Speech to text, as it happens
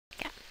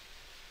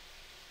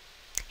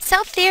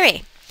Cell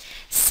theory.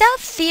 Cell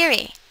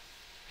theory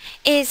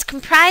is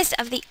comprised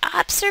of the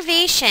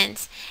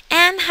observations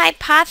and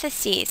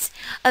hypotheses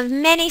of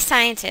many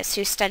scientists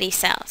who study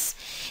cells.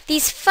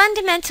 These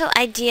fundamental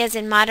ideas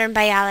in modern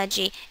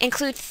biology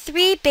include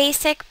three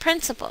basic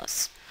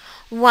principles.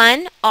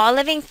 1. All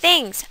living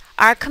things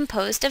are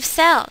composed of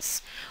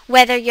cells.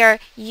 Whether you're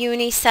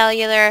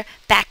unicellular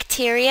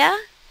bacteria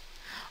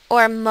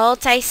or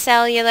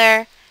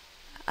multicellular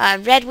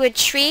redwood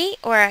tree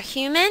or a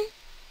human,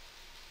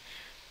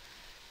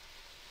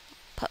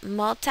 put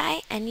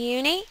multi and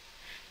uni,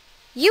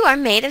 you are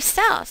made of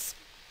cells.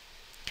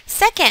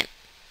 Second,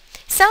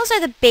 cells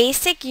are the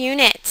basic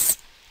units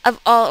of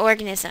all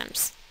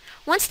organisms.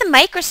 Once the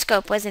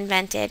microscope was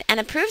invented and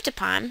approved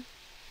upon,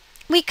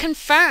 we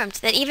confirmed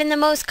that even the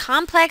most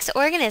complex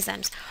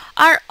organisms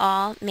are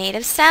all made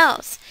of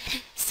cells.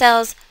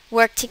 Cells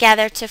work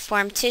together to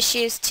form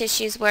tissues,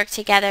 tissues work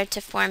together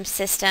to form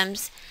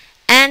systems,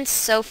 and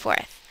so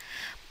forth.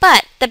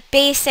 But the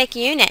basic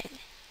unit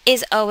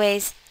is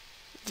always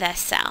the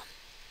cell.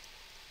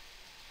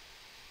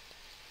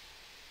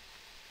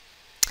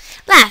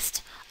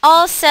 Last,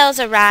 all cells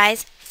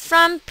arise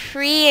from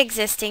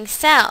pre-existing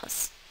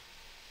cells.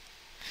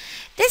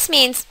 This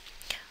means,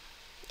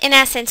 in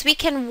essence, we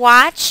can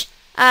watch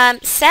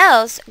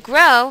cells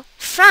grow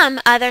from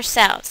other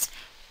cells.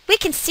 We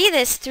can see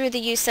this through the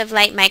use of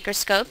light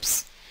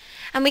microscopes,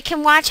 and we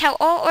can watch how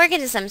all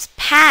organisms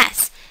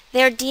pass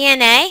their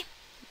DNA,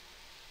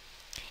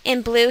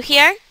 in blue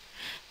here,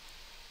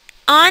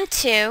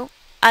 onto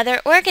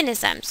other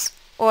organisms,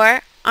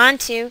 or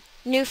onto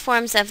new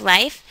forms of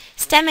life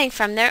stemming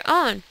from their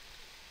own.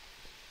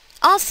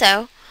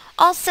 Also,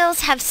 all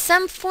cells have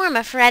some form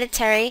of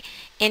hereditary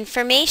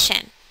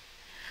information.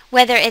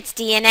 Whether it's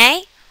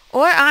DNA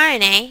or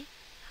RNA,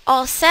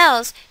 all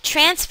cells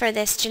transfer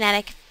this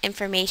genetic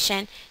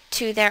information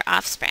to their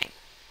offspring.